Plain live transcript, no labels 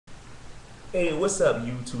Hey, what's up,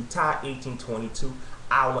 YouTube? Ty1822.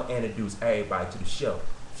 I want to introduce everybody to the show.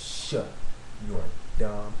 Shut your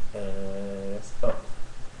dumb ass up.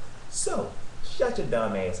 So, shut your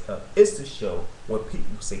dumb ass up. It's the show where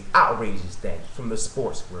people say outrageous things from the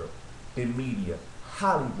sports world, the media,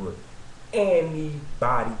 Hollywood.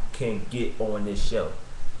 Anybody can get on this show.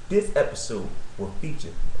 This episode will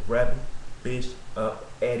feature Reverend Bishop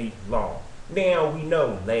Eddie Long. Now we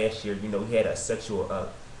know last year, he had a sexual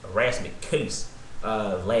harassment case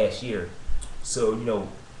last year. So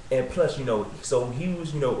and plus, so he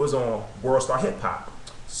was, it was on World Star Hip Hop.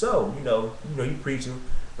 So you preaching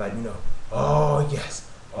like, oh yes,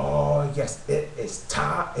 it is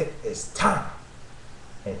time.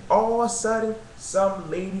 And all of a sudden, some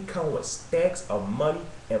lady come with stacks of money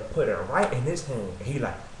and put it right in his hand. And he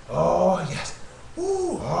like, oh yes,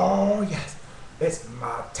 ooh, oh yes, it's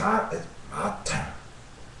my time, it's my time.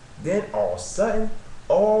 Then all of a sudden,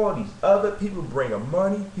 all these other people bring him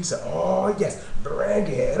money. He said, oh yes, bring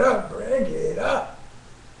it up, bring it up.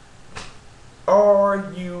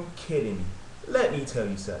 Are you kidding me? Let me tell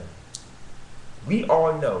you something. We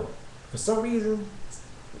all know, for some reason,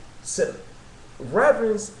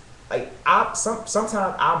 reverends,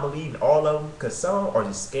 sometimes I believe in all of them because some are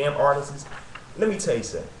just scam artists. Let me tell you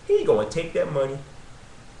something. He gonna take that money,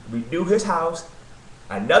 redo his house,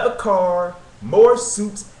 another car, more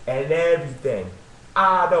suits, and everything.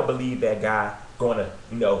 I don't believe that guy gonna,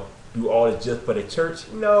 do all this just for the church.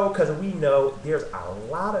 No, because we know there's a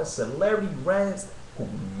lot of celebrity brands who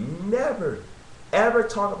never, ever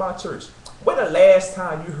talk about church. When the last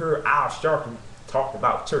time you heard Al Sharpton talk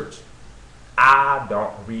about church? I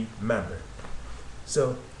don't remember.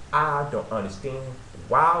 So I don't understand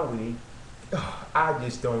why I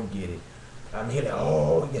just don't get it. I'm here like,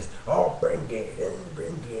 oh yes, oh bring it in,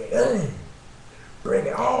 bring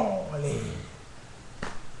it all in.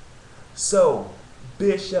 So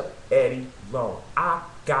Bishop Eddie Long, I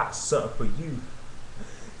got something for you.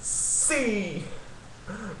 See,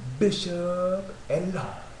 Bishop Eddie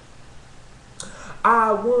Long,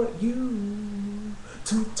 I want you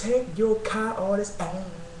to take your car on his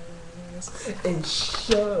ass and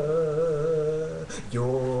shut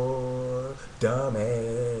your dumb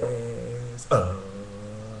ass up.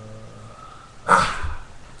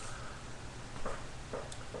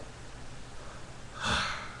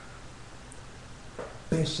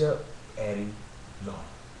 Bishop Eddie Long.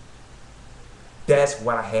 That's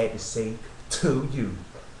what I had to say to you.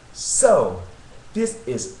 So, this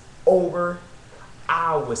is over.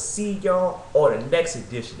 I will see y'all on the next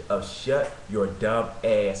edition of Shut Your Dumb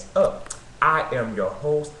Ass Up. I am your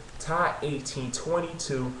host,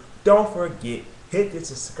 Ty1822. Don't forget, hit the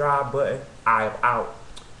subscribe button. I am out.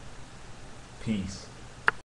 Peace.